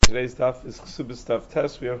Today's daf is Kesuvos daf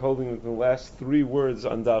test. We are holding the last three words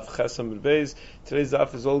on daf Chesam and Beis. Today's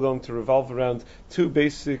daf is all going to revolve around two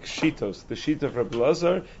basic shitos. The sheet of Rabbi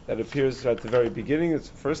Lazar that appears at the very beginning. It's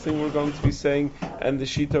the first thing we're going to be saying, and the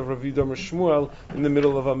sheet of Rav Yudam Shmuel in the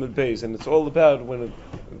middle of Amud Beis. And it's all about when a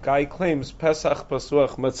guy claims Pesach,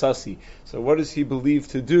 Pasuach, Matzasi. So what does he believe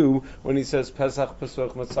to do when he says Pesach,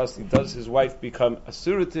 Pasuach, Matzasi? Does his wife become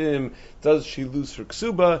asura to him? Does she lose her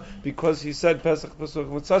ksuba because he said Pesach, Pasuach,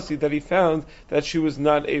 Matzasi, that he found that she was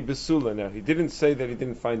not a besula? Now he didn't say that he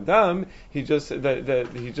didn't find dam. He just said that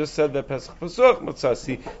he just said that Pesach, Pasuach,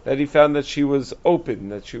 Matzasi, that he found that she was open,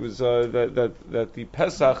 that she was that the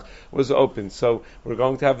Pesach was open. So we're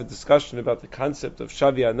going to have a discussion about the concept of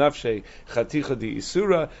Shavya, Anafshei, Chaticha di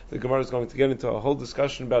Isura. The Gemara is going to get into a whole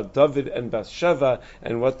discussion about David and Bathsheba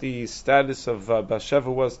and what the status of Bathsheba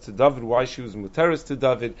was to David, why she was muteris to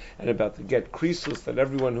David, and about the get krisus that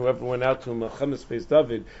whoever went out to Melchemes Beis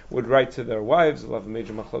David would write to their wives. We'll have a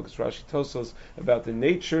major machlokas Rashi Tosos about the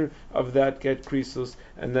nature of that get krisus,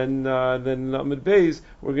 and then Amud Beis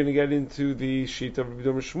we're going to get into the sheet of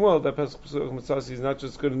Rabbi Shmuel that Pesach Pasuach Matzasi is not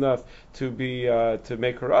just good enough to be to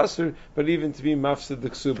make her aser, but even to be mafsid the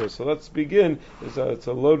ksuba. So let's begin. It's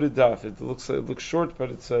a loaded daf. It looks short,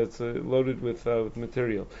 but it's loaded with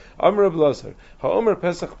material. Amar Rabbi Lazar, Ha'omer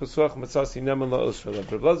Pesach Pasuach Matzasi Neman LaOsra.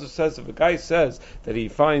 Rabbi Lazar says if a guy says that he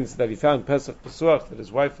found Pesach Pasuach, that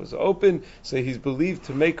his wife was open, so he's believed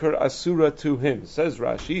to make her asura to him. Says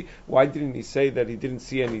Rashi, why didn't he say that he didn't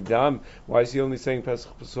see any dam? Why is he only saying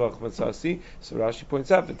Pesach Pasuach Matzasi? So Rashi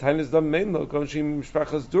points out,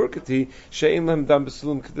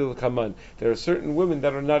 there are certain women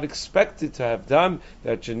that are not expected to have dam,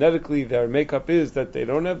 that genetically their makeup is that they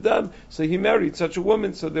don't have dam, so he married such a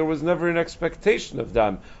woman, so there was never an expectation of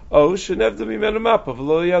dam. Or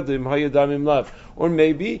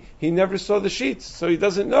maybe he never saw the sheets, so he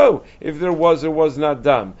doesn't know if there was or was not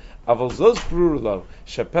dam. But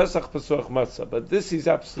this he's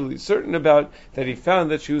absolutely certain about, that he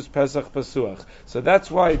found that she was Pesach Pasuach. So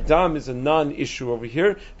that's why dam is a non-issue over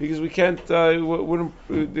here, because we can't. There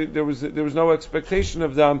was no expectation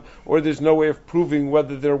of dam, or there's no way of proving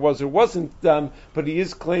whether there was or wasn't dam. But he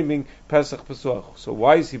is claiming Pesach Pasuach. So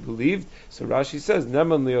why is he believed? So Rashi says,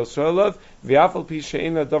 Neman li'Yisrael v'afal pi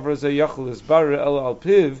she'ena davar zeh yachol isbarer el al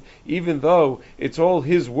piv. Even though it's all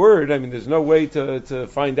his word, I mean, there's no way to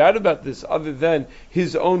find out about this other than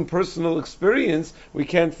his own personal experience. We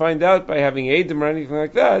can't find out by having Edom or anything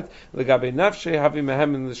like that.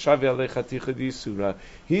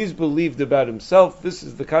 He's believed about himself. This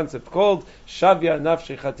is the concept called Shavya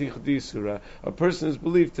Anafshei Chaticha D'Isura. A person is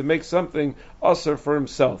believed to make something asur for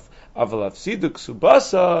himself. But he's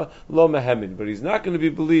not going to be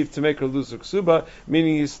believed to make her lose her ksuba,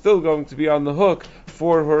 meaning he's still going to be on the hook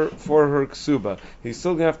for her ksuba. He's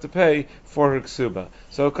still going to have to pay for her ksuba.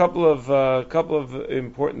 So a couple of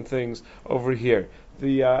important things over here.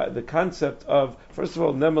 The concept of, first of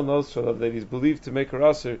all, Neman Osra, that he's believed to make her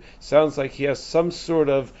aser, sounds like he has some sort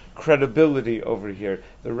of credibility over here.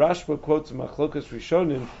 The Rashba quotes Machlokas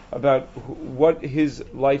Rishonim about what his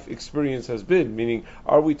life experience has been, meaning,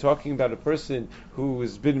 are we talking about a person who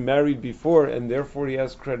has been married before and therefore he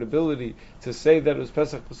has credibility to say that it was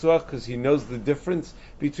Pesach Pasuach because he knows the difference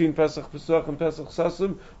between Pesach Pasuach and Pesach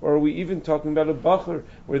Sasum, or are we even talking about a Bachar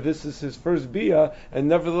where this is his first biyah and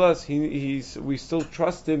nevertheless we still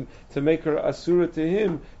trust him to make her asura to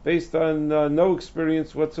him based on no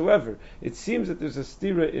experience whatsoever? It seems that there's a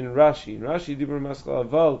stira in Rashi. In Rashi, Dibur Maskal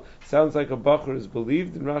Aval sounds like a Bachar is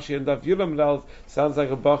believed. In Rashi and Daf Yulam Ralph sounds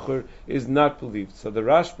like a Bachar is not believed. So the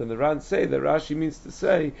Rashba and the Ran say that Rashi means to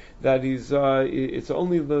say that it's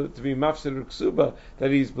only to be mafsed ksuba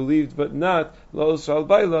that he's believed, but not lo osra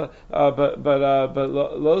baila. But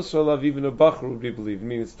lo osra even a Bachar would be believed. I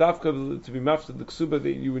mean, it's dafka to be mafsed the ksuba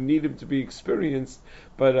that you would need him to be experienced,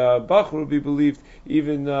 but Bachar would be believed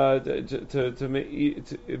even but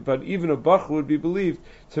even a Bachar would be believed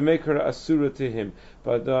to make her asura to him.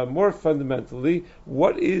 But more fundamentally,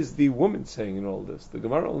 what is the woman saying in all this? The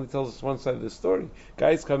Gemara only tells us one side of the story.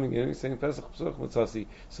 Guy's coming in and he's saying Pesach Pasuach Matzasi.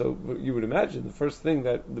 So you would imagine the first thing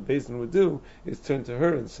that the Beis Din would do is turn to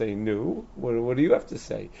her and say, "No, what do you have to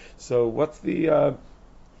say?" So what's the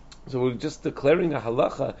So we're just declaring a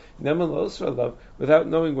halacha, neman la'osra alav, without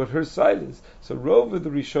knowing what her side is. So Rov of the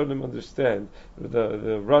Rishonim understand,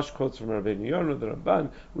 the Rosh quotes from Rabbeinu Yonah, the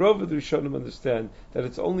Ramban, Rov of the Rishonim understand that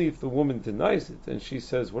it's only if the woman denies it, and she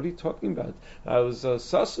says, what are you talking about? I was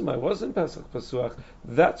sasum, I wasn't Pesach Pasuach,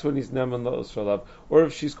 that's when he's neman la'osra alav. Or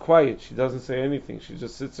if she's quiet, she doesn't say anything, she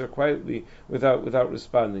just sits there quietly without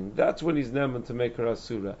responding, that's when he's neman to make her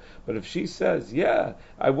asura. But if she says, yeah,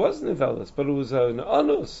 I was nevelas, but it was an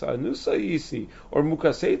anus, anusa yisi, or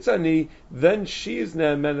mukaseitzani, then she is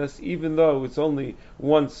ne'emenes, even though it's only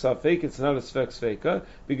one safek, it's not a svek sveka,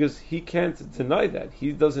 because he can't deny that.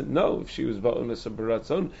 He doesn't know if she was ba'onis or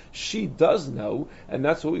baratzon. She does know, and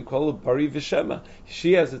that's what we call a bari v'shema.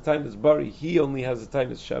 She has the time as bari, he only has the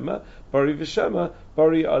time as shema. Bari v'shema,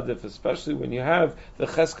 bari adif, especially when you have the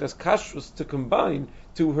cheskas kashrus to combine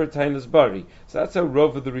to her tainas bari. So that's how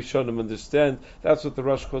Rov of the Rishonim understand. That's what the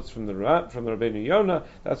Rosh quotes from the Rabbeinu Yonah.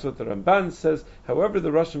 That's what the Ramban says. However,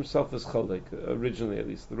 the Rosh himself is cholek, originally at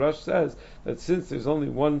least. The Rosh says that since there's only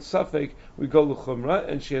one suffix, we go l'chumra,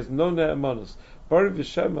 and she has no ne'emanus. Bari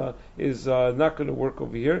v'shema is not going to work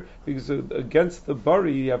over here, because against the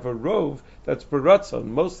bari you have a rov that's baratzon.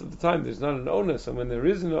 Most of the time there's not an ones, and when there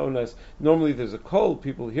is an ones, normally there's a kol,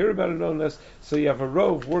 people hear about an ones, so you have a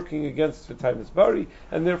rov working against the tainas bari,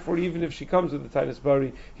 and therefore even if she comes with the tainas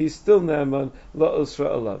bari, he's still ne'eman la'osra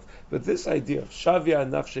alav. But this idea of Shavya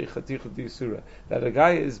Anafshei chatichut d'isura, that a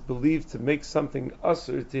guy is believed to make something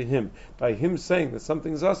usher to him, by him saying that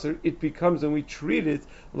something's usher, it becomes, and we treat it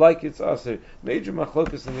like it's usher. Major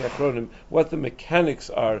machlokas in the Achronim, what the mechanics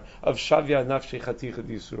are of Shavya Anafshei chatichut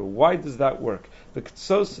d'isura. Why does that work? The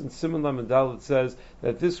Kesuvos in Siman Lamed says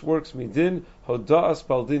that this works midin hoda'as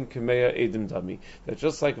baldin kemeya edim dami. That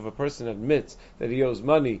just like if a person admits that he owes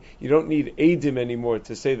money, you don't need edim anymore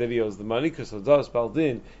to say that he owes the money, because hoda'as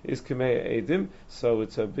baldin is kemeya edim. So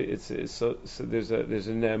there's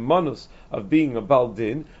a ne'emanus of being a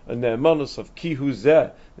baldin, a ne'emanus of ki hu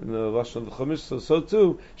zeh in the lashon of the Chumash. So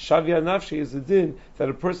too, Shavya Nafshi is a din that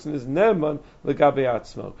a person is ne'eman legabe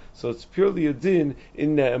atzmo. So it's purely a din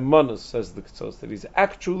in ne'emanus, says the Kesuvos, that he's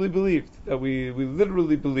actually believed, that we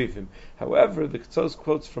literally believe him. However, the Kesuvos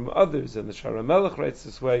quotes from others, and the Shara Melech writes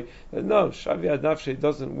this way, that no, Shavya Nafshi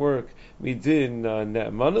doesn't work midin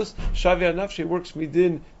ne'emanus. Shavya Nafshi works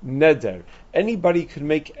midin neder. Anybody can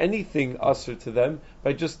make anything usher to them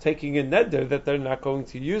by just taking a neder that they're not going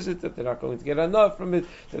to use it, that they're not going to get enough from it,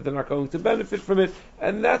 that they're not going to benefit from it,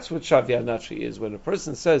 and that's what Shavya Nafshi is. When a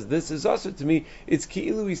person says, this is usher to me, it's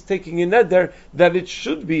ki'ilu he's taking a neder that it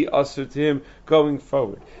should be usher to him going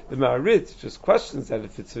forward. The Ma'arit just questions that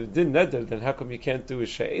if it's a din neder, then how come you can't do a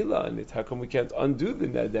she'ela on it? How come we can't undo the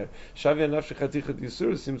neder? Shavya Nafshi chatichut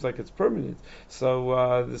d'isura seems like it's permanent.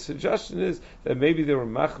 So the suggestion is that maybe there were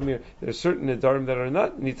machmir, there are certain nedarim that are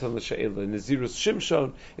not nitan l'she'ela. Nazirus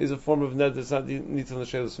shimshon is a form of neder that's not nitan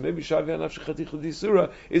l'she'ela. So maybe Shavya Nafshi chatichut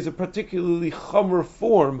d'isura is a particularly chomer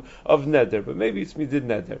form of neder, but maybe it's midin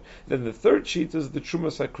neder. Then the third sheet is the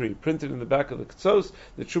Trumas Hakri, printed in the back of the Kesuvos.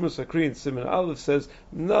 The Trumas Hakri in Siman Aleph says,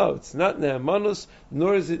 no, it's not ne'emanus,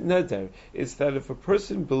 nor is it neder. It's that if a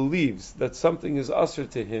person believes that something is usher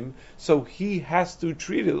to him, so he has to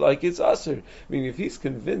treat it like it's usher. I mean, if he's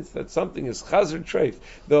convinced that something is chazer treif,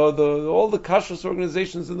 all the kashrus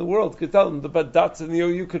organizations in the world could tell him, the badats and the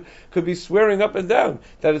OU could be swearing up and down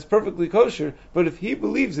that it's perfectly kosher, but if he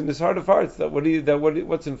believes in his heart of hearts that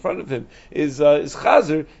what's in front of him is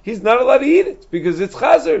chazer, he's not allowed to eat it, because it's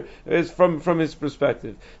chazer, is from his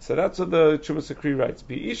perspective. So that's what the Trumas Hakri writes.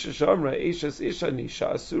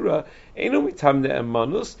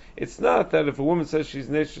 It's not that if a woman says she's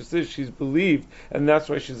neshus, she's believed, and that's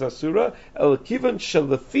why she's asura. Elkivan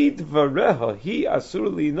shalafid vareha he asura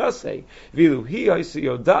linasei vilu he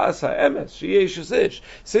yodas haemes she yeshus.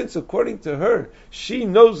 Since according to her, she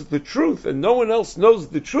knows the truth, and no one else knows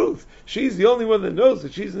the truth. She's the only one that knows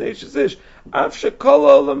that she's neshus.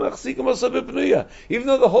 Even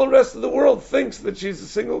though the whole rest of the world thinks that she's a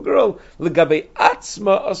single girl,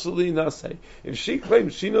 if she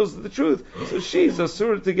claims she knows the truth, so she's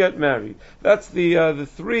asura to get married. That's the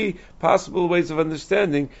three possible ways of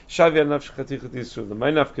understanding Shavya Nafshi chatichut d'isura. The my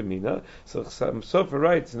nafkamina. So Chassam Sofer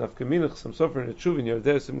writes nafkamina. Chassam Sofer in a Tshuva in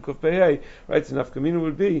Yordei Simkuf Pehei writes nafkamina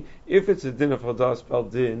would be if it's a din of hodas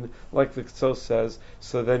baldin, like the Kesuvos says.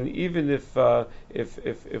 So then even if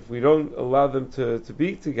we don't allow them to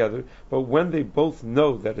be together, but when they both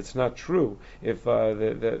know that it's not true, if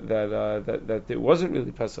that it wasn't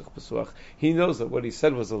really Pesach Pasuach, he knows that what he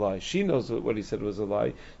said was a lie, she knows that what he said was a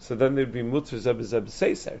lie, so then there'd be mutter zeb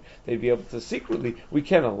seiser. They'd be able to secretly, we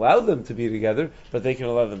can't allow them to be together, but they can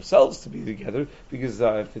allow themselves to be together, because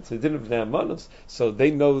if it's a din of of ne'amanos, so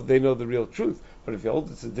they know the real truth. But if you hold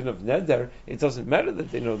it's a din of neder, it doesn't matter that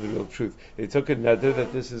they know the real truth. They took a neder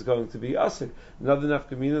that this is going to be asir. Another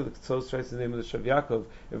nafkamina, the Kesuvos writes the name of the Shavya,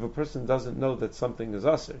 if a person doesn't know that something is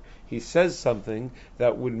asir, he says something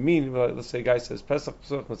that would mean, well, let's say a guy says, Pesach,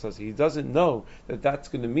 Pasuach, he doesn't know that that's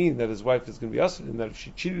going to mean that his wife is going to be asir, and that if she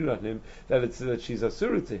cheated on him, that she's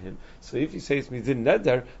asura to him. So if you say it's midin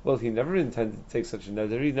neder, well, he never intended to take such a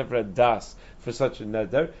neder, he never had das for such a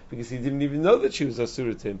neder, because he didn't even know that she was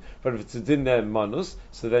asura to him. But if it's a din manus,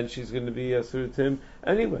 so then she's going to be asura to him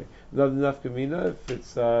anyway. Another nafkamina,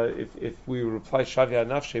 if we reply Shavya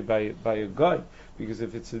Anafshei by a guy, because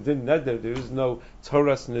if it's a din neder, there is no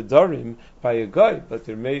Torah's nedarim by a guy, but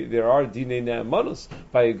there are dinei ne'amanos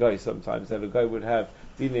by a guy sometimes, that a guy would have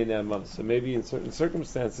dinei ne'amanos. So maybe in certain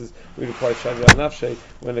circumstances we require Shavya Anafshei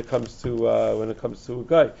when it comes to a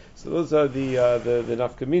guy. So those are the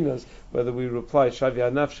nafkaminas, whether we reply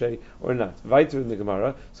Shavya Anafshei or not. Weiter in the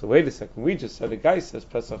Gemara. So wait a second. We just said a guy says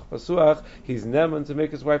Pesach Pasuach, he's neman to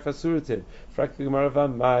make his wife asura to him. Frak the Gemara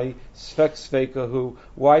v'mai svek sveka.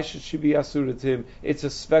 Why should she be asura to him? It's a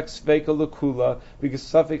svek sveka lekula, because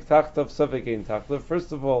safek tachtav safek ein tachtav.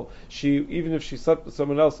 First of all, even if she slept with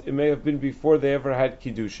someone else, it may have been before they ever had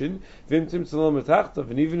kiddushin. Vimtim tzalom tachtav,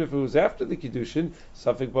 and even if it was after the kiddushin,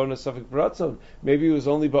 safek bonus safek baratzon. Maybe it was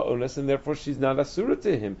only ba'onas, and therefore she's not asura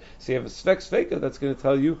to him. So you have a svek sveka that's going to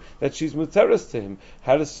tell you that she's muteres to him.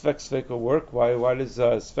 How does svek sveka work? Why does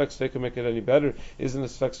svek sveka make it any better? Isn't a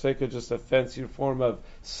svek sveka just a fancier form of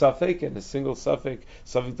safek, and a single safek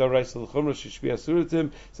daraisa l'chumra she should be asura to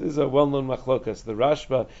him? So this is a well-known machlokas. The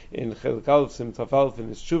Rashba in Chelik Aleph Sim Taf Aleph in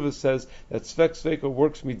his Shuvah says that svek sveka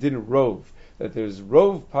works midin rov, that there's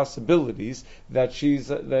rov possibilities that she's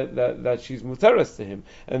muteres to him,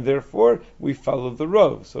 and therefore we follow the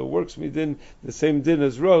rov. So it works midin the same din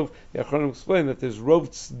as rov. The Achronim explain that there's rov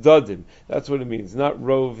tzdadim. That's what it means. Not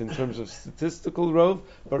rov in terms of statistical rov,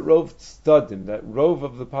 but rov tzdadim. That rov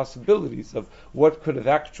of the possibilities of what could have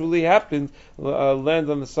actually happened land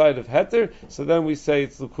on the side of heter. So then we say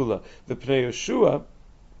it's lukula. The Pnei Yeshua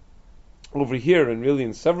over here, and really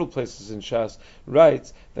in several places in Shas,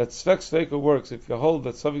 writes that svek sveka works if you hold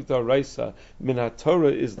that safek daraisa min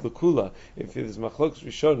haTorah is l'kula. If it is machlokes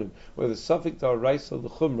rishonim, whether safek daraisa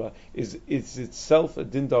l'chumra is itself a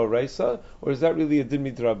din daraisa, or is that really a din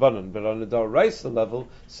midrabanan? But on a daraisa level,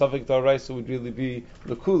 safek daraisa would really be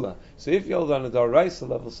l'kula. So if you hold on a daraisa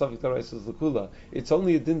level, safek daraisa is l'kula. It's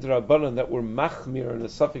only a din drabanan that we're machmir in a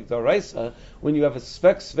safek daraisa. When you have a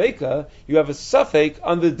svek sveka, you have a safek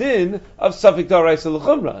on the din of safek daraisa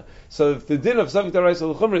l'chumra. So if the din of safek daraisa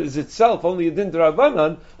l'chumra is itself only a din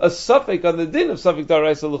d'Rabbanan, a safek on the din of safek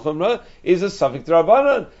daraisa l'chumra is a safek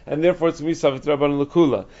d'Rabbanan, and therefore it's going to be safek d'Rabbanan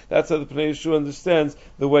l'kula. That's how the Pnei Yeshua understands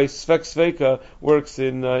the way svek sveka works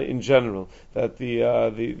in general. That the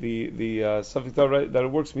safek daraisa, that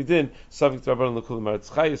it works midin safek d'Rabbanan l'kula.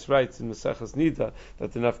 Maratz writes in Maseches Nida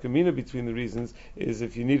that the nafkamina between the reasons is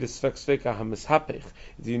if you need a svek sveka hamishapech,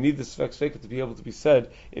 do you need the svek sveka to be able to be said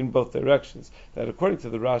in both directions? That according to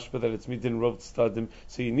the Rashba, that it's midin rov tzdadim,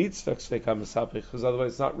 so you need svek sveka hamishapech, because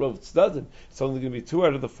otherwise it's not rov tzdadim. It's only going to be 2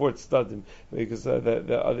 out of the 4 tzdadim, because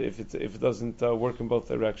the other, if it doesn't work in both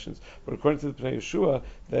directions. But according to the Pnei Yeshua,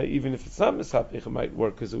 that even if it's not mishapech, it might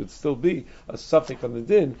work, because it would still be a suffix on the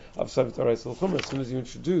din of safek daraisa l'chumra. As soon as you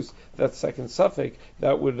introduce that second suffix,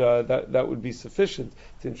 that would be sufficient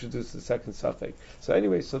to introduce the second suffix. So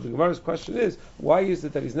anyway, so the Gemara's question is, why is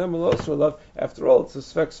it that he's not malosra love? After all, it's a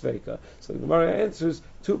svek sveka. So the Gemara answers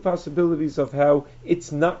 2 possibilities of how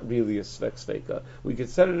it's not really a svek sveka. We could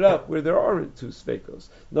set it up where there aren't 2 svekos.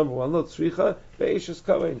 Number 1, lo tzricha be'eshes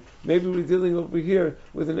kohen. Maybe we're dealing over here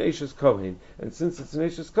with an eshes kohen, and since it's an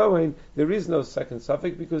eshes kohen, there is no second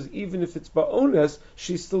suffix, because even if it's ba'ones,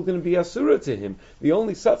 she's still going to be asura to him. The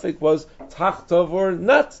only suffix was tachtav or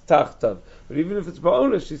not tachtav. But even if it's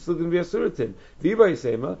ba'ones, she's still going to be asura to him. V'ibay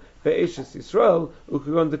sema be'eshes Yisrael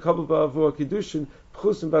ukagon dekabel ba'avur kiddushin.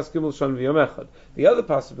 The other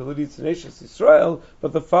possibility, it's an Eshes Yisrael,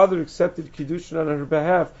 but the father accepted Kiddushin on her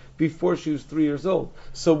behalf before she was 3 years old.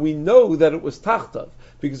 So we know that it was Tachtav,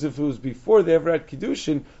 because if it was before they ever had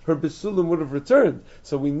Kiddushin, her Besulim would have returned.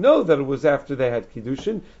 So we know that it was after they had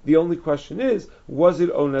Kiddushin. The only question is, was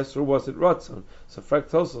it Ones or was it Ratzon? So Frak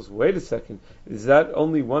tells us, wait a second, is that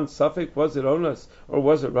only one suffix? Was it Ones or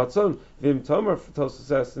was it Ratzon? Vim Tomer tells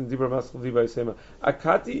us asked in Dibra Maskal Diba Yisema,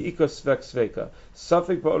 Akati Ika Svek Sveka.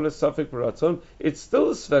 Suffix ba'ones, suffix b'ratzon, it's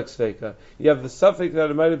still a svek sveka. You have the suffix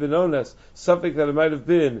that it might have been ones, suffix that it might have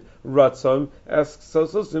been ratzon. Asks so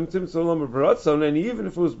zimtim solom b'ratzon, and even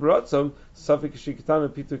if it was b'ratzon, suffix shikitana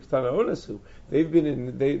pitu kitana onesu.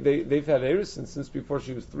 they've had eris since before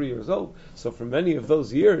she was 3 years old. So for many of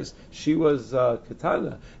those years, she was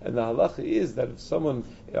katana. And the halacha is that if someone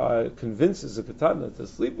convinces a katana to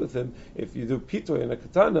sleep with him, if you do pitoy and a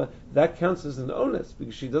katana, that counts as an onus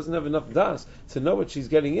because she doesn't have enough das to know what she's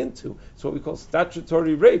getting into. It's what we call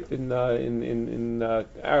statutory rape in our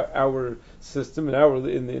system,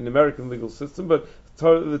 in American legal system. But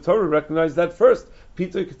the Torah recognized that first.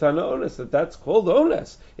 Pitoy katana ones, that's called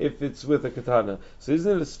ones if it's with a katana. So isn't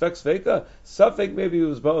it a sfek sveka? Safek maybe it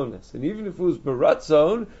was ba'ones, and even if it was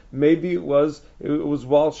baratzon, maybe it was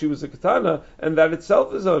while she was a katana, and that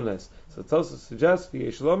itself is ones. So Tosa suggests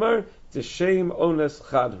v'yesh lomar t'shem ones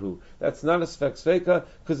chadhu. That's not a sfek sveka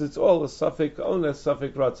because it's all a safek ones,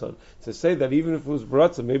 safek ratzon. To say that even if it was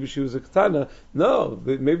baratzon, maybe she was a katana. No,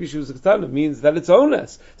 maybe she was a katana means that it's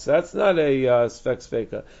ones. So that's not a sfek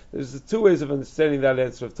sveka. There's two ways of understanding that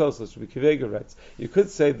answer of Tosfos. Rabbi Kivega writes, you could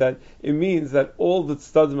say that it means that all the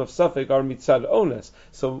tzadim of safek are mitzad ones.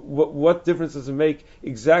 So what difference does it make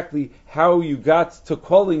exactly how you got to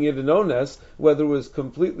calling it an ones, whether it was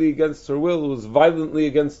completely against her will, it was violently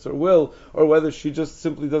against her will, or whether she just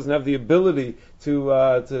simply doesn't have the ability to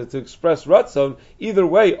express ratzon. Either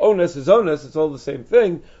way, ones is ones, it's all the same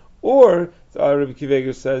thing. Or Rabbi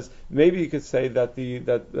Kiveger says maybe you could say that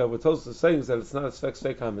what Tosfos is saying is that it's not a sfek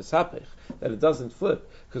sveka misapech, that it doesn't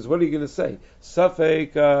flip. Because what are you going to say?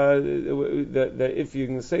 Safek that if you're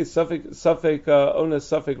going to say safek ones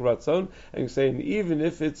safek ratzon, and you're saying even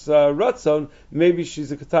if it's ratzon, maybe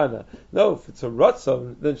she's a katana. No, if it's a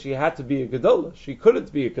ratzon, then she had to be a gedola. She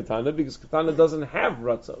couldn't be a katana because katana doesn't have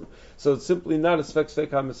ratzon. So it's simply not a sfek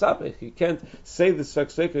sveka misapech. You can't say the sfek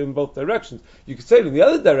sveka in both directions. You could say it in the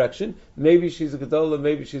other direction. Maybe she's a gedola,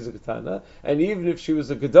 maybe she's a katana, and even if she was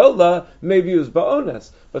a gedola, maybe it was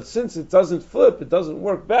ba'ones. But since it doesn't flip, it doesn't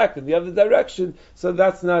work back in the other direction, so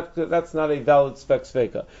that's not a valid sfek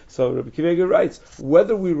sveka. So Rabbi Kivega writes,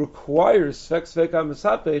 whether we require sfek sveka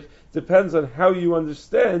misapech depends on how you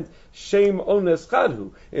understand shem ones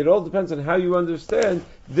chadhu. It all depends on how you understand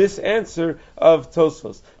this answer of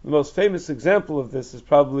Tosfos. The most famous example of this is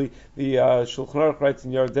probably the Shulchan Aruch writes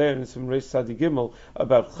in Yardei and some Reish Sadi Gimel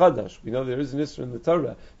about chadash. We know there is an issur in the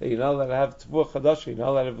Torah that you're not allowed to have tevuah chadash, you're not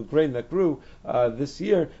allowed to have a grain that grew this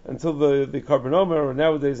year until the Karban Omer, or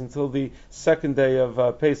nowadays until the second day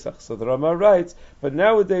of Pesach. So the Rama writes, but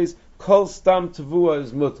nowadays kol stam tevuah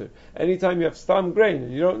is mutter. Anytime you have stam grain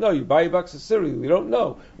and you don't know, you buy a box of cereal, you don't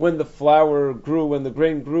know when the flour grew, when the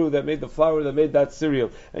grain grew that made the flour that made that cereal,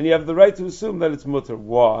 and you have the right to assume that it's mutter.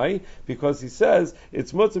 Why? Because he says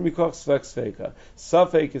it's mutter mikoch sfek sveka.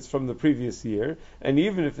 Safek is from the previous year, and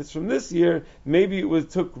even if it's from this year, maybe it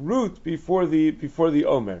took root before the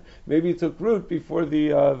Omer. Maybe it took root before the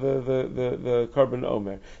Karban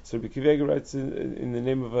Omer. So Rabbi Kivega writes in the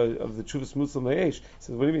name of the Chuvas Musal Ma'esh, he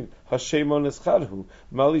says, what do you mean? Hashem ones chadhu,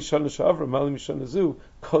 mali shana shavra, mali mishana zu,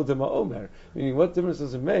 kodem Omer. Meaning, what difference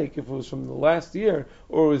does it make if it was from the last year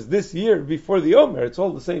or it was this year before the Omer? It's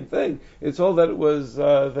all the same thing. It's all that it was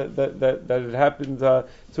that it happened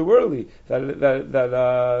too early. That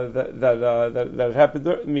it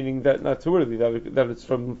happened, meaning that not too early. That it's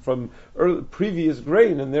from previous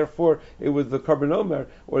grain, and therefore it was the Karban Omer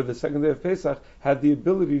or the second day of Pesach had the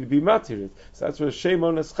ability to be matirit. So that's where Shem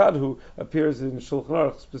ones chadhu appears in Shulchan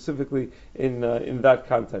Aruch, specifically in that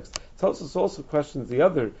context. Tosfos also questions the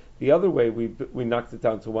other way we knocked it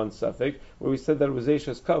down to one suffix, where we said that it was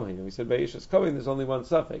Eishes Kohen, and we said by Eishes Kohen there's only one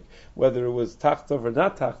suffix, whether it was Tachtov or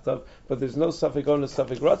not Tachtov, but there's no suffix onus,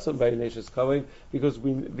 suffix Ratzon by an Eishes Kohen, because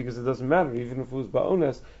it doesn't matter, even if it was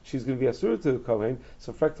Ba'ones, she's going to be Asura to the Kohen.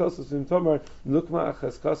 So Frek Tosfos in Tomar, Nukma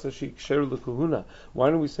Achaskasa she Ksheru L'Kuhuna. Why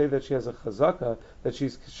don't we say that she has a Chazaka, that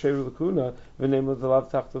she's Ksheru L'Kuhuna, the name of the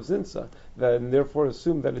Lav Tachtov Zinsa, and therefore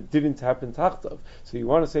assume that it didn't happen Tachtov. So you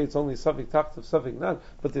want to say it's only suffix Tachtov, suffix not,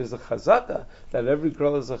 but there's a chazaka that every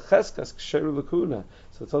girl is a cheskas ksheru l'kuna.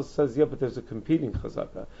 So it also says, yeah, but there's a competing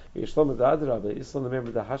chazaka.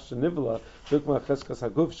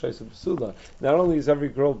 Not only is every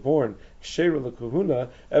girl born ksheru l'kuhuna,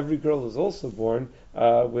 every girl is also born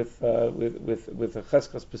with a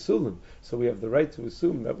cheskas pesulim. So we have the right to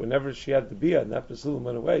assume that whenever she had the bia and that pesulim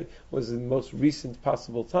went away was in the most recent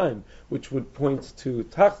possible time, which would point to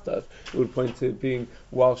tachtav. It would point to being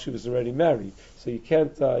while she was already married. So you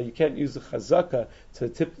can't use the chazaka to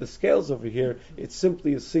tip the scales over here. It's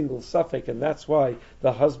simply a single suffix, and that's why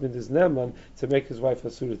the husband is neman to make his wife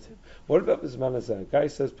asuratim. What about Bizman Hazeh? Guy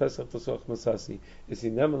says Pesach Pasuach Masasi. Is he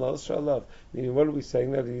neman al Yisrael? Meaning, what are we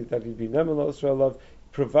saying that he'd be neman al Yisrael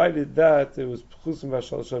provided that it was Pchusim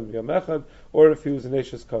Vashal Shem Yom or if he was an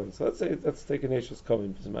Eishes Kohen. So let's take an Eishes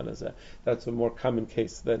Kohen. That's a more common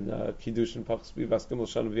case than Kiddushin Pachs Bivas Gimel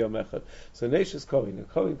Shan Yom Echad. So an Eishes Kohen, a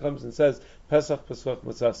Kohen comes and says Pesach Pasuach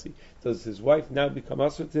Matzasi. Does his wife now become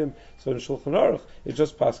asur to him? So in Shulchan Aruch, it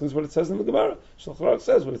just passes what it says in the Gemara. Shulchan Aruch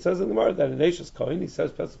says what it says in the Gemara, that an Eishes Kohen, he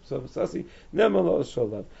says Pesach Pasuach Matzasi, Ne'eman lo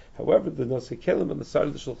Sholav. However, the Nosei Kelim on the side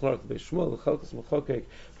of the Shulchan Aruch, the Beis Shmuel, the Chalkas Mechokek,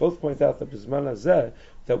 both point out that Bizman Hazeh,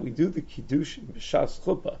 that we do the Kiddushin b'Shas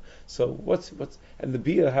Chuppah. So what's and the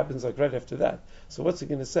Bia happens like right after that. So what's he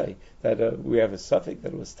going to say? That we have a suffix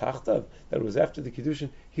that it was Tachtav, that it was after the Kiddushin.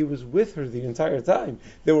 He was with her the entire time.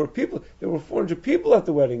 There were 400 people at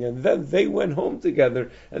the wedding, and then they went home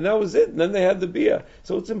together, and that was it. And then they had the Bia.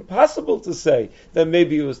 So it's impossible to say that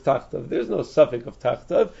maybe it was Tachtav. There's no suffix of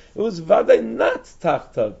Tachtav. It was Vaday not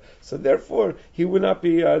Tachtav. So therefore, he would not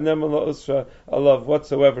be Ne'eman lo Usra alav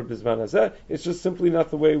whatsoever Bizman Hazeh. It's just simply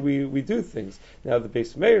not the way we do things. Now the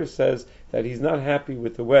Beis Meir says that he's not happy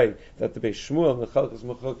with the way that the Beis Shmuel and the Chalkas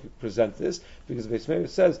Mechokek present this, because the Beis Meir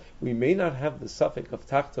says we may not have the suffix of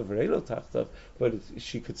Tachtav or Eino Tachtav, but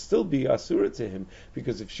she could still be Asura to him,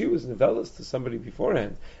 because if she was Nevelas to somebody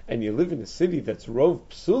beforehand, and you live in a city that's Rov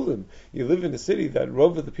Psulim, you live in a city that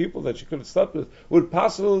Rov of the people that she could have slept with would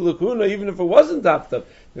possibly Lakuna even if it wasn't Tachtav.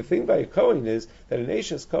 The thing by a Kohen is that an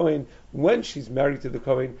Eishes Kohen, when she's married to the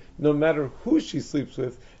Kohen, no matter who she sleeps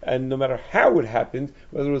with, and no matter how it happened,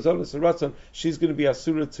 whether it was Onus or Ratzon, she's going to be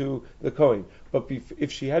Asura to the Kohen. But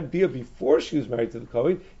if she had Bia before she was married to the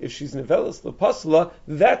Kohen, if she's Nevelas L'Pasala,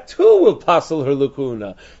 that too will pasal her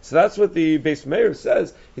Lakuna. So that's what the Beis Meir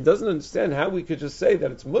says. He doesn't understand how we could just say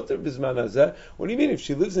that it's Mutter Bizman Hazeh. What do you mean if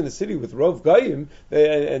she lives in a city with Rov Goyim,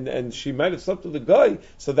 and she might have slept with a guy,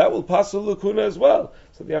 so that will pasal Lakuna as well?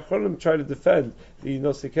 So the Achronim try to defend the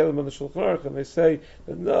Nosei Kelim on the Shulchan Aruch, and they say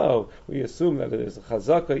that no, we assume that it is a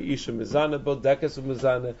Chazaka, Isha Mizana, Bodekes of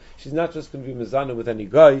Mizana. She's not just going to be Mizana with any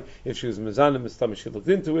guy. If she was Mizana, Mistama, she looked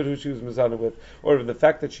into it, who she was Mizana with, or the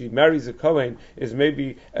fact that she marries a Kohen is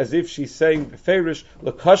maybe as if she's saying Beferish,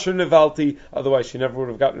 Lakasher Nevalti, otherwise she never would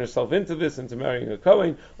have gotten herself into marrying a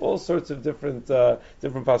Kohen, all sorts of different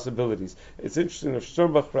possibilities. It's interesting, if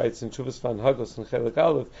Sturmbach writes in Chuvas Van Hagos and Chelik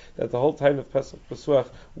Aleph, that the whole time of Pesach Pasuach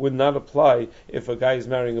would not apply if a guy is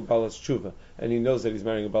marrying a Balas Tshuva, and he knows that he's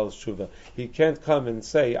marrying a Balas Tshuva. He can't come and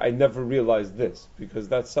say, I never realized this, because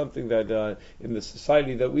that's something that in the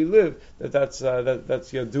society that we live, that's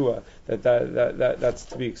Yadua, that's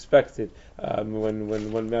to be expected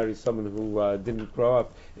when one marries someone who didn't grow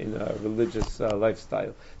up in a religious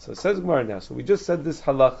lifestyle. So it says Gemara now. So we just said this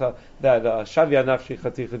halacha that Shavya Anafshei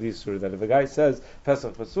Chaticha D'Yisur, that if a guy says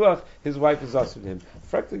Pesach Pasuach, his wife is asur to him.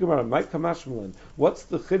 Frak the Gemara, Mai Kamash Mulan. What's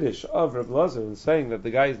the chiddush of Reb Lazar in saying that the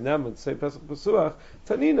guy is named to say Pesach Pasuach?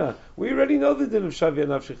 Tanina, we already know the din of Shavya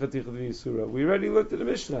Anafshei Chaticha D'Yisur. We already looked at the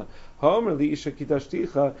Mishnah. Ha'omer li isha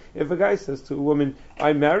kidashticha. If a guy says to a woman,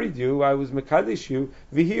 I married you, I was mekadesh you,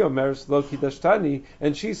 vihi omeres lo kidashtani,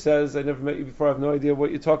 and she says, I never met you before, I have no idea what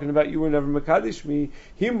you're talking about, you were never mekadesh me,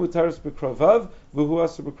 him mutaris bekrovav, v'hu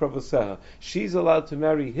asur bekrovaseha. She's allowed to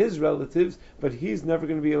marry his relatives, but he's never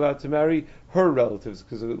going to be allowed to marry her relatives,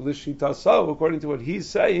 because according to what he's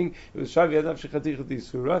saying, it was Shavya Anafshei Chaticha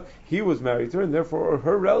D'Yisura, he was married to her, and therefore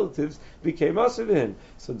her relatives became asur to him.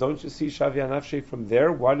 So don't you see Shavya Anafshei from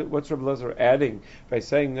there? What's Reb Lazar adding by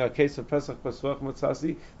saying a case of Pesach Pasuach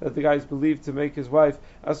Matzasi, that the guy is believed to make his wife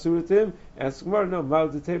asur to him? And Gemara, no,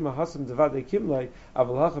 Ma'odetei Mahasam Devadei Kimlei,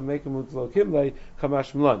 Aval Hacha Mekem Utlo Kimlei,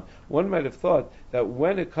 Kamash Mlan. One might have thought that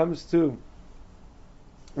when it comes to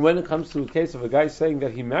a case of a guy saying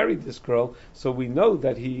that he married this girl, so we know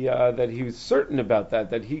that he was certain about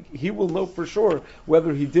that he will know for sure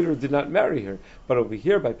whether he did or did not marry her. But over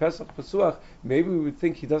here by Pesach Pasuach, maybe we would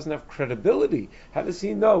think he doesn't have credibility. How does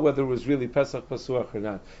he know whether it was really Pesach Pasuach or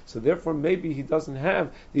not? So therefore, maybe he doesn't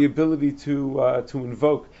have the ability to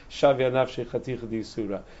invoke Shavya Anafshei Chaticha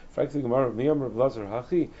D'Yisura. Frankly, Gemara, Miyam Reb Lazar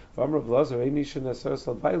Hachi, Vam Reb Lazar Einisha Nasaras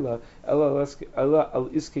Al Baila, Ela Al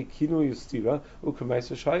Iske Kinu Yustira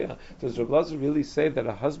Ukamaisa Shaya. Does Reb Lazar really say that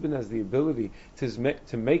a husband has the ability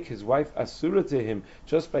to make his wife asura to him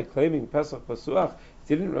just by claiming Pesach Pasuach?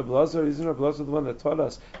 Isn't Reb Lazar the one that taught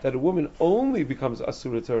us that a woman only becomes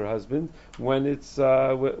asura to her husband when it's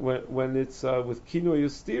with kino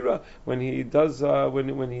yustira, when he's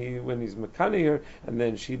mekane her, and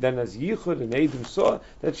then she then has yichud, and Eidim saw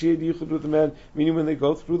that she had yichud with the man, meaning when they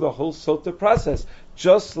go through the whole sota process,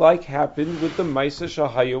 just like happened with the Maisa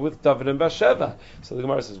Shahaya with David and Bathsheba. So the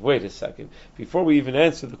Gemara says, wait a second, before we even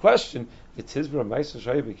answer the question, It's his Bramaisa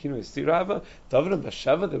Shaya Bekino Estirava. David and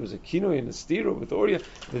Basheva, there was a Kino in Estira with Uriah.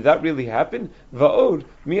 Did that really happen? Va'od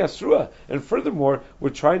mi Asura. And furthermore, we're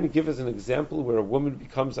trying to give as an example where a woman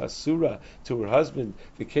becomes Asura to her husband.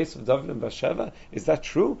 The case of David and Basheva, is that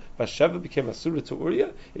true? Basheva became Asura to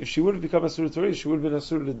Uriah. If she would have become Asura to Uriah, she would have been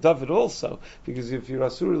Asura to David also. Because if you're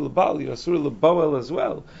Asura L'Bal, you're Asura L'Boel as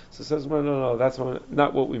well. So it says, no, that's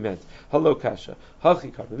not what we meant. Hello, Kasha.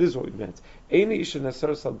 Hachikar. This is what we meant. Eini isha neser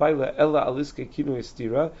salbaila ella aliske kino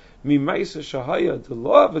estira mimaisa shahaya the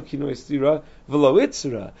law of a kino estira v'lo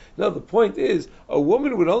itzira. Now the point is, a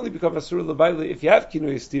woman would only become asura l'baila if you have kino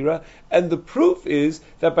estira, and the proof is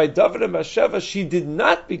that by David and Basheva she did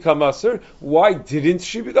not become asur. Why didn't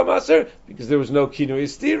she become asur? Because there was no kino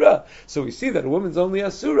estira. So we see that a woman's only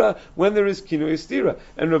asura when there is kino estira,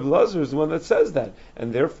 and Reb Lazar is the one that says that,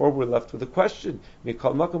 and therefore we're left with a question: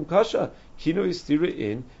 Mikal makom kasha kino estira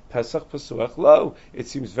in Pesach Pasuach lo. It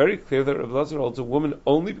seems very clear that Rav Lazar holds a woman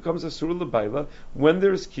only becomes asura l'baila when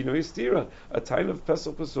there is kino estira. A time of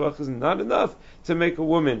Pesach Pasuach is not enough to make a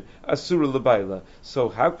woman asura l'baila. So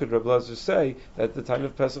how could Rav Lazar say that the time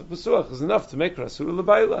of Pesach Pasuach is enough to make her asura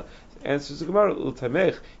l'baila? Answers the Gemara,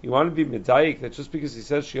 L'tamech. You want to be medayik that just because he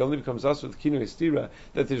says she only becomes asur with kino estira,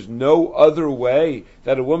 that there's no other way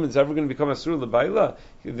that a woman's ever going to become asura l'baila?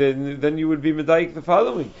 Then you would be medayik the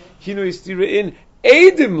following: kino estira in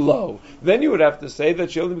Eidim lo. Then you would have to say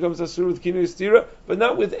that she only becomes asur with kino estira, but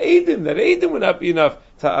not with Eidim. That Eidim would not be enough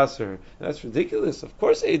to asur. That's ridiculous. Of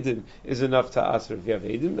course, Eidim is enough to asur. If you have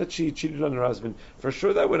Eidim that she cheated on her husband, for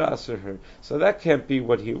sure that would asur her. So that can't be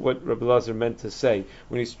what Rabbi Lazar meant to say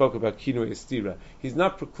when he spoke about kino estira. He's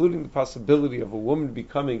not precluding the possibility of a woman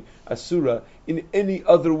becoming asura in any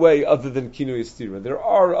other way other than kino estira. There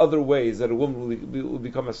are other ways that a woman will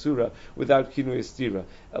become asura without kino estira.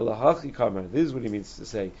 Elahachi kamar. This is what he means to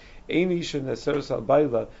say. Ein isha neseres al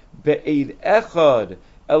baila be'eid echad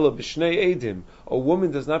ela b'shnei eidim. A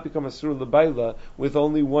woman does not become asura l'baila with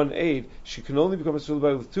only one aid. She can only become asura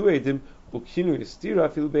l'baila with two eidim. With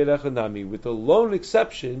the lone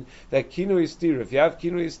exception that kino estira. If you have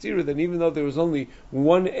kino estira, then even though there was only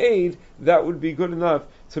one aid, that would be good enough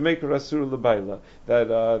to make her asura l'baila.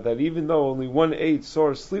 That even though only one aid saw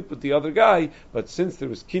her sleep with the other guy, but since there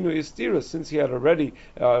was kino estira, since he had already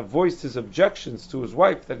voiced his objections to his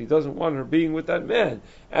wife that he doesn't want her being with that man,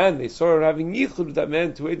 and they saw her having yichud with that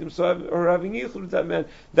man, two eidim saw her having yichud with that man,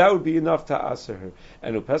 that would be enough to aser her.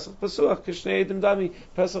 And Pesach Pasuach kishnei eidim dami.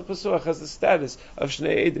 Pesach Pasuach has the status of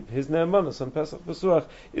Shnei Eidim. His Ne'emanos on Pesach Pasuach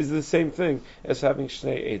is the same thing as having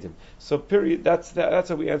Shnei Eidim. So period, that's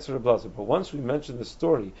how we answer Reb Lazar. But once we mentioned the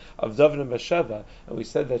story of David and Basheva, and we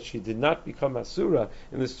said that she did not become Asura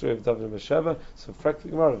in the story of David and Basheva, so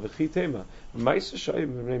frankly Gemara, V'chitema, Ma'isa Shaya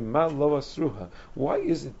M'rei Ma Lo Asruha. Why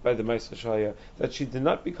is it by the Ma'isa Shaya that she did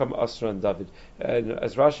not become Asura on David? And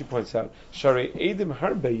as Rashi points out, Sharei Eidim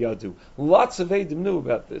Harbe Yadu. Lots of Eidim knew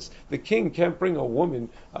about this. The king can't bring a woman,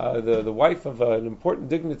 the wife of an important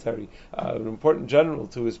dignitary, an important general,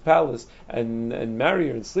 to his palace and marry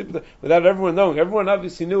her and sleep with her without everyone knowing. Everyone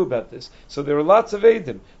obviously knew about this. So there were lots of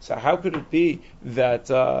Eidim. So how could it be that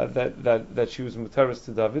she was mutaris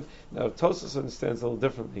to David? Now Tosas understands a little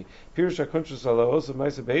differently. Pirush HaKuntrus also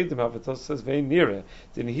Ma'aseh Be'eidim Hava. Tosas says Vein Nira.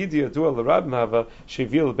 Din Hidi Yadua L'Rabim Hava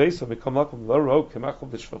Shevil Beiso Mikol Makom Lo Ro Kemachol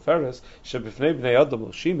B'Shvoferes Shebifnei Bnei Adam Lo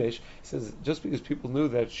Shimesh. He says just because people knew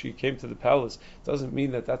that she came to the palace doesn't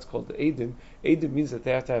mean that that's called Eidim. Eidim means that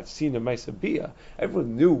they have to have seen a Ma'aseh Bia.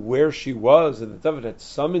 Everyone knew where she was and that David had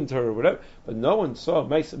summoned her or whatever, but no one saw a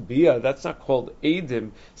Ma'aseh Bia. That's not called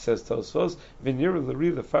Eidim, says Tosfos. V'nir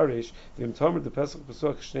l'ri l'faresh v'im tomer de Pesach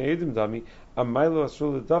Pasuach shnei Eidim dami amaylo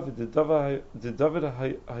asru l'David the David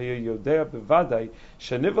hayodea bevadai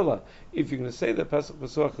shenivala. If you're going to say that Pesach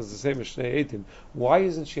Pasuach is the same as shnei Eidim, why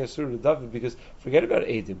isn't she asru l'David? Because forget about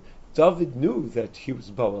Eidim. David knew that he was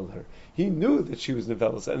Baal her. He knew that she was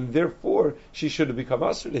Nevelis, and therefore she should have become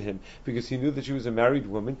Asr to him, because he knew that she was a married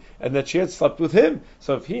woman and that she had slept with him.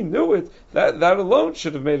 So if he knew it, that alone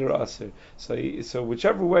should have made her Asr. So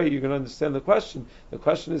whichever way you can understand the question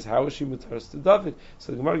is how is she Mutaris to David?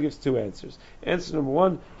 So the Gemara gives two answers. Answer number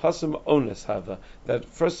one, Hasam Ones Hava. That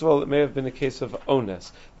first of all, it may have been a case of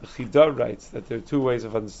Ones. The Chidah writes that there are two ways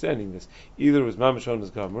of understanding this. Either it was Mamish Ones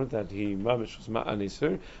Gomer, that he Mamish was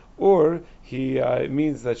Ma'anisir, or it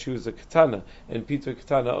means that she was a katana, and Peter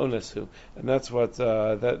katana onesu, and that's what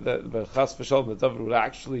that chas v'shalom David would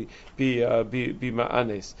actually be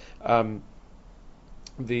ma'anes.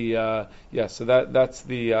 that's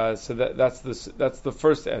the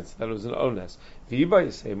first answer, that it was an ones. V'yiba,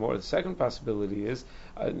 you say more. The second possibility is,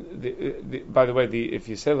 by the way, if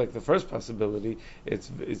you say like the first possibility,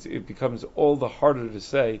 it becomes all the harder to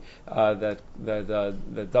say that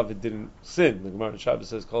David didn't sin. The Gemara in Shabbos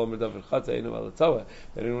says, "Kol Omer David chata eino ela toa."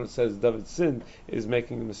 That anyone who says David sinned is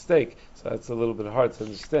making a mistake. So that's a little bit hard to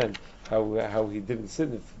understand how he didn't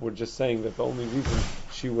sin if we're just saying that the only reason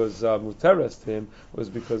she was muteres to him was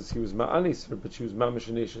because he was ma'anis her, but she was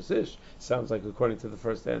mamish neishas ish. Sounds like according to the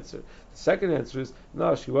first answer. The second answer is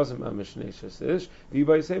no, she wasn't mamish neishas ish.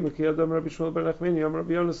 V'yibai say Mekiyad Dam Rabbi Shmuel bar Nachmani Yom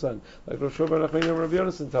Rabbi Yonasan. Like Rabbi Shmuel bar Nachmani Yom Rabbi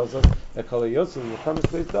Yonasan tells us that Kol Yotzim Melchamas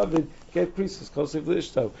Beis David get priestess Kosev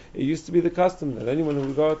L'Ishto. It used to be the custom that anyone who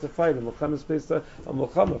would go out to fight a Melchamas Beis David, a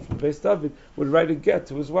Melchama from Beis David, would write a get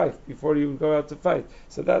to his wife before he would go out to fight.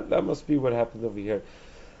 So that must be what happened over here.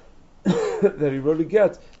 That he wrote a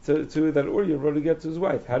get to that Uriah wrote a get to his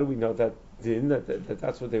wife. How do we know that?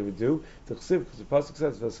 That's what they would do. Because the Pasuach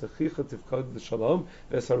says,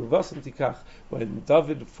 when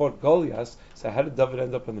David fought Goliath, so how did David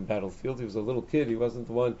end up on the battlefield? He was a little kid. He wasn't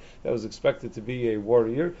the one that was expected to be a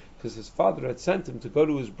warrior, because his father had sent him to go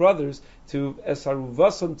to his brothers to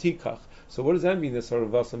Esaruvasam Tikach. So what does that mean,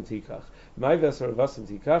 Esaruvasam Tikach? My Esaruvasam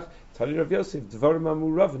Tikach, Tani Rav Yosef, Dvarim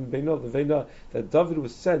Amuravin Beino Levena, that David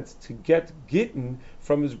was sent to get Gittin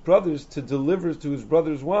from his brothers to deliver to his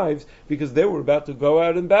brothers' wives because they were about to go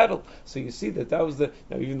out in battle. So you see that was now,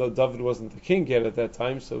 even though David wasn't the king yet at that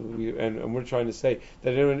time, so we're trying to say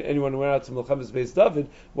that anyone who went out to Melchamas Beis David,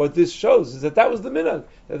 what this shows is that was the minhag.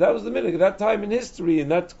 That was the minhag at that time in history, in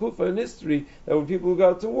that kufa in history, that when people would go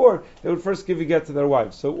out to war, they would first give a get to their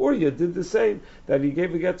wives. So Uriah did the same, that he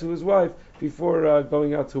gave a get to his wife before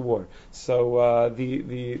going out to war. So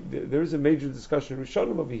there is a major discussion in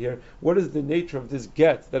Rishonim over here. What is the nature of this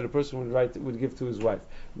get that a person would give to his wife?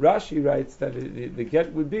 Rashi writes that the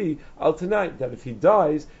get would be al tanai, that if he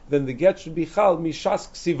dies, then the get should be chal mishas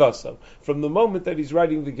ksivaso, from the moment that he's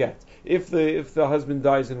writing the get. If the husband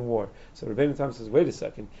dies in war. So Rabbeinu Tam says, wait a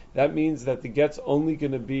second, that means that the get's only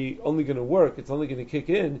going to work. It's only going to kick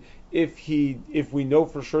in if we know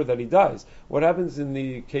for sure that he dies. What happens in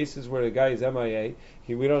the cases where a guy is MIA?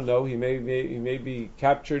 We don't know. He may be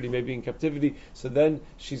captured. He may be in captivity. So then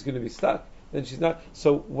she's going to be stuck. Then she's not.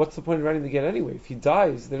 So what's the point of writing the get anyway? If he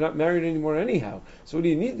dies, they're not married anymore anyhow. So what do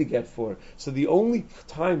you need the get for? So the only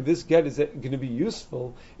time this get is going to be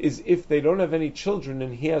useful is if they don't have any children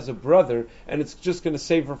and he has a brother, and it's just going to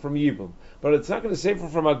save her from Yibum. But it's not going to save her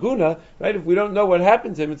from Aguna, right? If we don't know what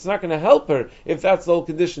happened to him, it's not going to help her if that's the whole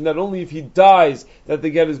condition, that only if he dies that the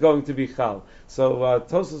get is going to be chal. So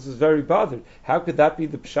Tosfos is very bothered. How could that be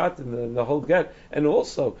the pshat in the whole get? And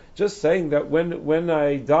also, just saying that when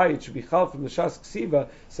I die it should be chal from the shas ksiva,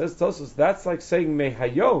 says Tosfos, that's like saying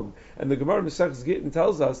mehayom. And the Gemara Mesechus Gittin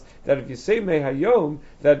tells us that if you say mehayom,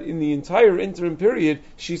 that in the entire interim period,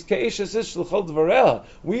 she's ke'eshes ish l'chol dvareha.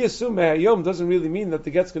 We assume mehayom doesn't really mean that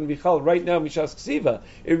the get's going to be chal right now mishas ksiva.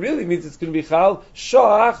 It really means it's going to be chal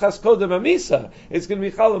sha'achas kodem amisa. It's going to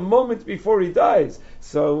be chal a moment before he dies.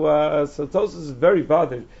 So Tosfos is very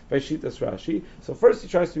bothered by Shitas Rashi. So first he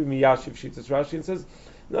tries to be miyashiv Shitas Rashi and says,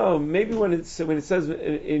 no, maybe when it says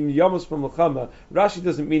in Yamos Pamachama, Rashi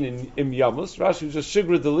doesn't mean in Yamos. Rashi was just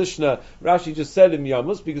Shigra Delishna. Rashi just said in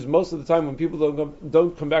Yamos because most of the time when people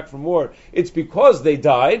don't come back from war, it's because they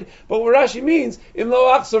died. But what Rashi means in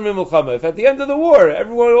Lo Achsar Mimulchama, if at the end of the war,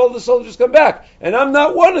 all the soldiers come back, and I'm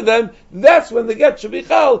not one of them, that's when the get should be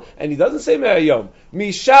chal. And he doesn't say Me'ayom.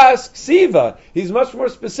 Mishas Ksiva. He's much more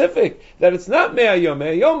specific that it's not Me'ayom.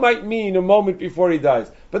 Me'ayom might mean a moment before he dies,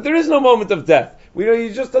 but there is no moment of death. We know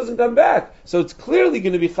he just doesn't come back. So it's clearly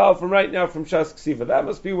going to be chal from right now from Shas Ksiva. That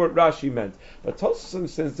must be what Rashi meant. But Tosfos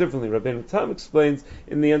understands differently. Rabbeinu Tam explains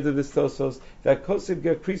in the end of this Tosfos that Kosev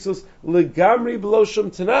Ger Krisos legamri below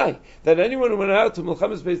shum tanai. That anyone who went out to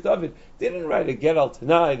Melchamas Beis David didn't write a get al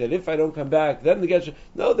tanai, that if I don't come back, then the get should...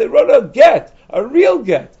 No, they wrote a get, a real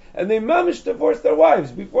get. And they mamish divorced their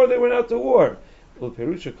wives before they went out to war. I don't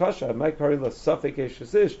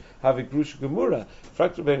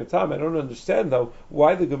understand though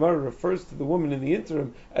why the Gemara refers to the woman in the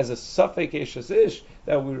interim as a safek eshes ish,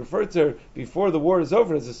 that we refer to her before the war is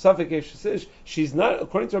over as a safek eshes ish. She's not,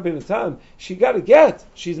 according to Rabbeinu Tam, she got a get.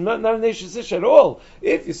 She's not an eshes ish at all.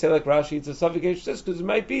 If you say like Rashi, it's a safek eshes ish, because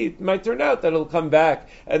it might turn out that it'll come back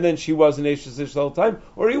and then she was an eshes ish the whole time,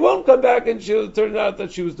 or he won't come back and she'll turn out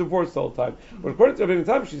that she was divorced the whole time. But according to Rabbeinu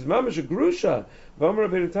Tam, she's mamash a grusha. V'amar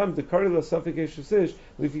Rabbeinu Tam, the karila safek eshes ish,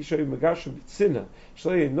 Lifi shoy megashem b'tzina.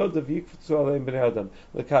 Shlei nodav yikfutzu aleim b'nei adam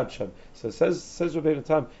lekadsham. So says Rabbeinu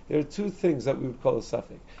Tam, there are two things that we would call a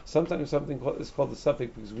suffix. Sometimes something is called a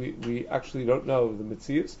suffix because we actually don't know the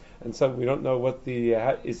mitzias, and some we don't know what the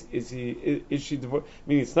is she divorced?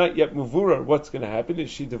 Meaning it's not yet muvura what's going to happen. Is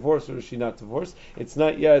she divorced or is she not divorced? It's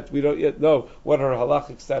not yet. We don't yet know what her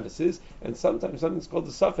halachic status is, and sometimes something's called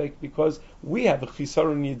a suffix because we have a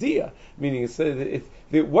chisaron yediyah, meaning it's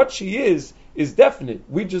what she is definite.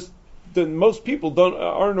 We just most people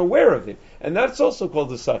aren't aware of it, and that's also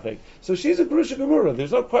called a suffix. So she's a grusha gemura.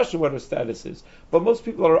 There's no question what her status is, but most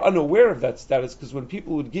people are unaware of that status because when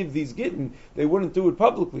people would give these gittin, they wouldn't do it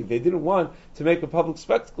publicly. They didn't want to make a public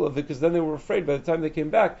spectacle of it because then they were afraid by the time they came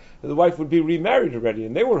back that the wife would be remarried already,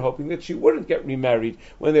 and they were hoping that she wouldn't get remarried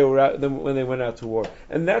when they went out to war,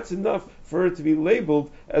 and that's enough for her to be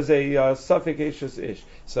labeled as a suffix eishes ish.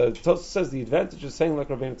 So Tosfos says the advantage of saying like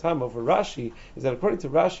Rabbeinu Tam over Rashi is that according to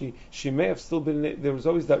Rashi, she may have still been. There was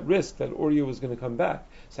always that risk that Uriah was going to come back.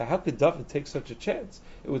 So how could David take such a chance?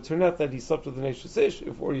 It would turn out that he slept with the eishes ish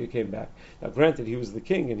if Uriah came back. Now, granted, he was the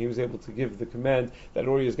king and he was able to give the command that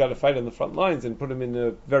Uriah's got to fight on the front lines and put him in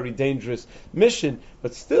a very dangerous mission.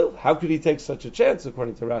 But still, how could he take such a chance?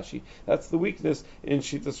 According to Rashi, that's the weakness in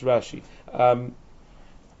Shitas Rashi.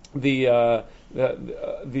 The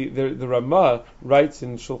Ramah writes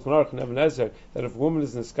in Shulchan Aruch and Even Ezer that if a woman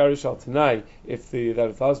is neskarish al tanai, if the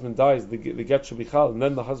husband dies, the get shall be chal, and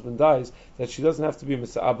then the husband dies, that she doesn't have to be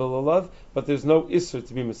misabel alav, but there's no isser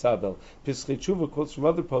to be misabel. Pischei Tshuva quotes from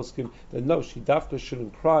other poskim that no, she dafka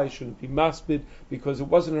shouldn't cry, shouldn't be maspid, because it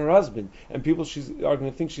wasn't her husband, and people are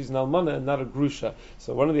going to think she's an almana and not a grusha.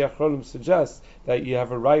 So one of the achronim suggests that you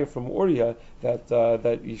have a raya from Uriah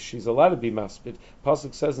that she's allowed to be maspid.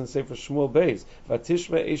 Pasuk says in Sefer Shmuel Beis,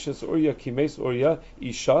 Vatishma Eishes Uriah Kimes Uriah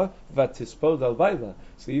Isha Vatispod Al Baila.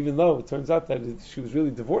 So even though it turns out that she was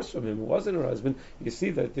really divorced from him, it wasn't her husband, you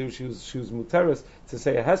see that she was muteris to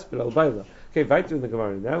say a hesped Al Baila. Okay, weiter in the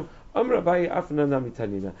Gemara now. Amr Abayi Afna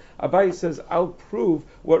Namitanina. Abayi says, I'll prove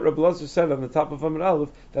what Reb Elazar said on the top of Amr Aleph,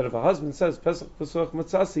 that if a husband says Pesach Pasuach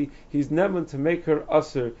Matzasi, he's neman to make her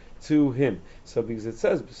usher to him. So because it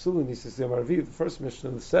says Basula Nisis Yamarvi, the first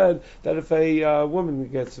Mishnah said that if a woman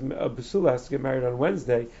gets a Basula has to get married on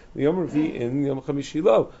Wednesday, the Yom Ravi in Yom Chamishi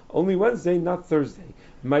Lo, only Wednesday, not Thursday.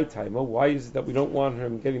 My time. Why is it that we don't want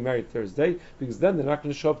him getting married Thursday? Because then they're not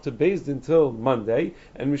going to show up to Beis Din until Monday,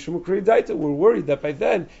 and Mishum Ukri Daita, we're worried that by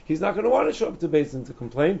then he's not going to want to show up to Beis Din to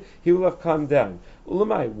complain. He will have calmed down.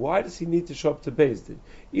 Ulamai, why does he need to show up to Beis Din?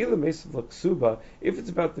 If it's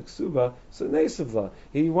about the ksuba, so neisavla.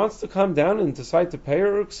 He wants to calm down and decide to pay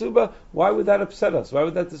her a ksuba. Why would that upset us? Why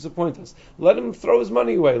would that disappoint us? Let him throw his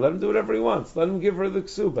money away. Let him do whatever he wants. Let him give her the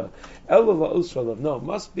ksuba. No, it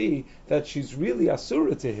must be that she's really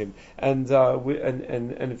asura to him, and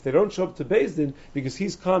if they don't show up to Beis Din because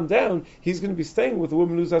he's calmed down, he's going to be staying with a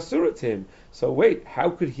woman who's asura to him. So wait, how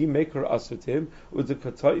could he make her asur to him?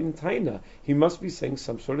 Udekata in taina. He must be saying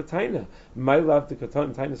some sort of taina. My love, the kata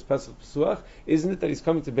in taina is Pesach Pasuach. Isn't it that he's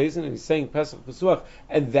coming to Beis Din and he's saying Pesach Pasuach,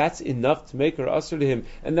 and that's enough to make her asur to him?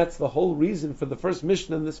 And that's the whole reason for the first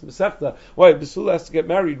Mishnah in this Masechta, why Basula has to get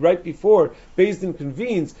married right before Beis Din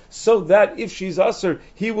convenes, so that if she's asur,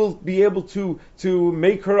 he will be able to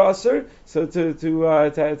make her asur, so to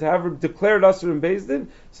have her declared asur in Beis Din.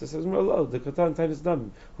 So says Merlo, the katan tainis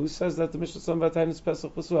damim. Who says that the Mishnah is about tainis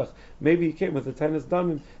Pesach Pasuach? Maybe he came with the tainis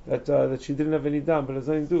damim that she didn't have any dam, but it has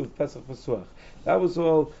nothing to do with Pesach Pasuach. That was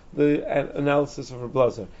all the analysis of Reb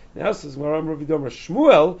Elazar. Now says Maram Rav Domer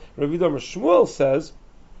Shmuel. Rav Domer Shmuel says,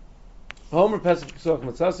 Homer Pesach Pasuach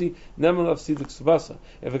Matzasi Neman of Siduk Subasa.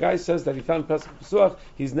 If a guy says that he found Pesach Pasuach,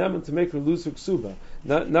 he's Neman to make her lose her ksuba,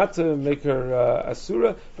 not to make her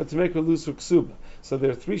asura, but to make her lose her ksuba. So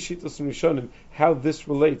there are three shitos from Rishonim how this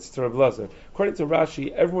relates to Reb Elazar. According to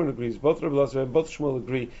Rashi, everyone agrees, both Reb Elazar and both Shmuel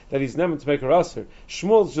agree that he's neman to make her aser.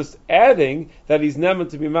 Shmuel's just adding that he's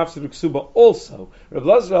neman to be mafsed ksuba also. Reb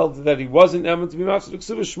Elazar held that he wasn't neman to be mafsed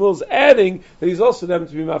ksuba. Shmuel's adding that he's also neman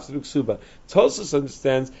to be mafsed ksuba. Tosfos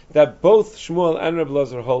understands that both Shmuel and Reb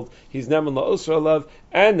Elazar hold he's neman la'osra alav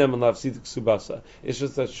and neman la'afsid ksubasa. It's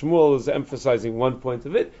just that Shmuel is emphasizing one point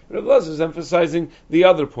of it, and Reb Elazar is emphasizing the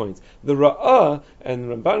other point. The Ra'ah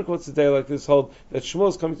and Ramban quotes today like this hold that Shmuel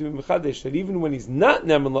is coming to be mechadesh that even when he's not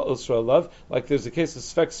neman la'osra alav, like there's a case of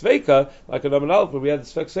Sfek Sveika, like in Amar Aleph, where we had the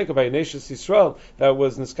Sfek Sveika by Neshus Yisrael that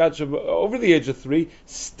was niskach over the age of 3,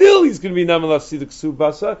 still he's going to be neman la'afsid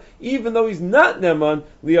ksubasa, even though he's not neman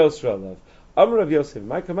li'osra alav. Amar Rav Yosef,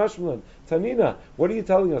 my kamashmalan, Tanina, what are you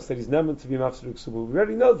telling us that he's never to be mafsed ksuba? We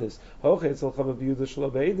already know this.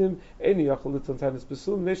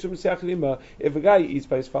 If a guy eats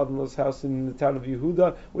by his father-in-law's house in the town of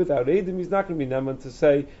Yehuda without Edim, he's not going to be neman to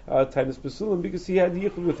say Tainus Besulim because he had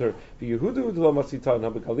yichud with her.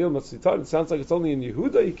 It sounds like it's only in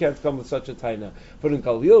Yehuda he can't come with such a taina. But in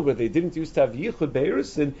Galil, where they didn't used to have yichud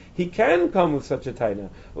be'erisin, he can come with such a taina.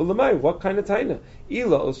 Ulamai, what kind of taina?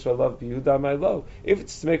 Ila osra love b'Yehuda my lo. If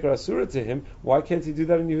it's to make her asura to him, why can't he do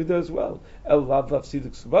that in Yehuda as well? El lav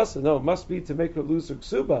lafsidik subasa. No, it must be to make her lose her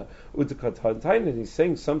ksuba. Udekatan taina. And he's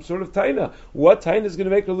saying some sort of taina. What taina is going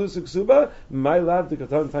to make her lose her ksuba? My lav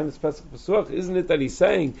dekatan taina is Pesach Pasuach. Isn't it that he's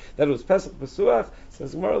saying that it was Pesach Pasuach?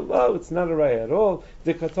 Says Gemara, no, it's not a raya at all.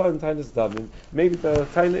 Dekatan taina is damin. Maybe the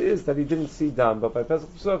taina is that he didn't see dam, but by Pesach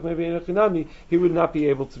Pasuach, maybe in a chinami, he would not be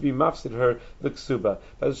able to be mafsid her the ksuba.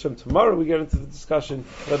 By Hashem, tomorrow we get into the discussion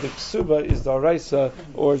whether ksuba is daraisa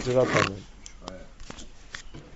or d'Rabbanan.